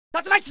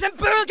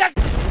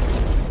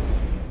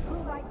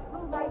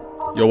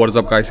Yo, what is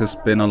up guys? It's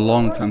been a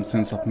long time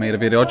since I've made a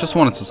video. I just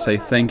wanted to say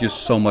thank you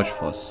so much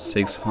for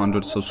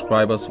 600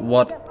 subscribers.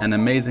 What an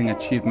amazing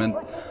achievement.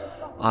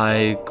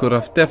 I could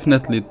have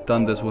definitely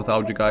done this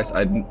without you guys.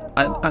 I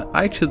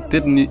actually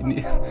didn't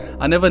need,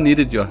 I never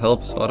needed your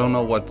help, so I don't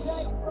know what.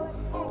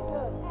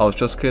 I was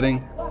just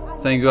kidding.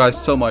 Thank you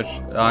guys so much.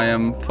 I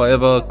am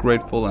forever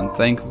grateful and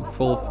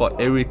thankful for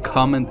every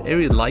comment,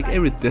 every like,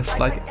 every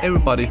dislike,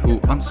 everybody who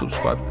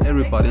unsubscribed,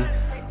 everybody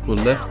who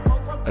left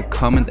a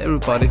comment,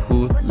 everybody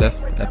who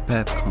left a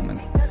bad comment,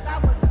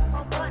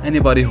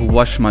 anybody who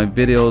watched my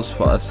videos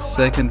for a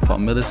second, for a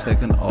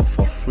millisecond, or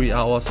for 3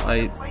 hours.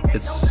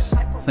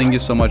 Thank you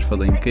so much for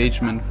the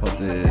engagement,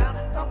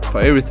 for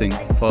everything,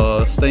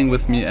 for staying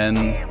with me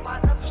and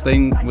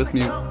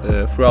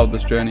throughout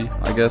this journey,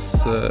 I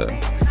guess.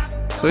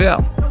 So yeah,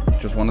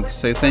 just wanted to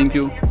say thank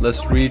you.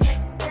 Let's reach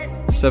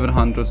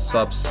 700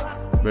 subs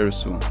very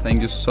soon.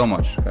 Thank you so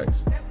much,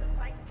 guys.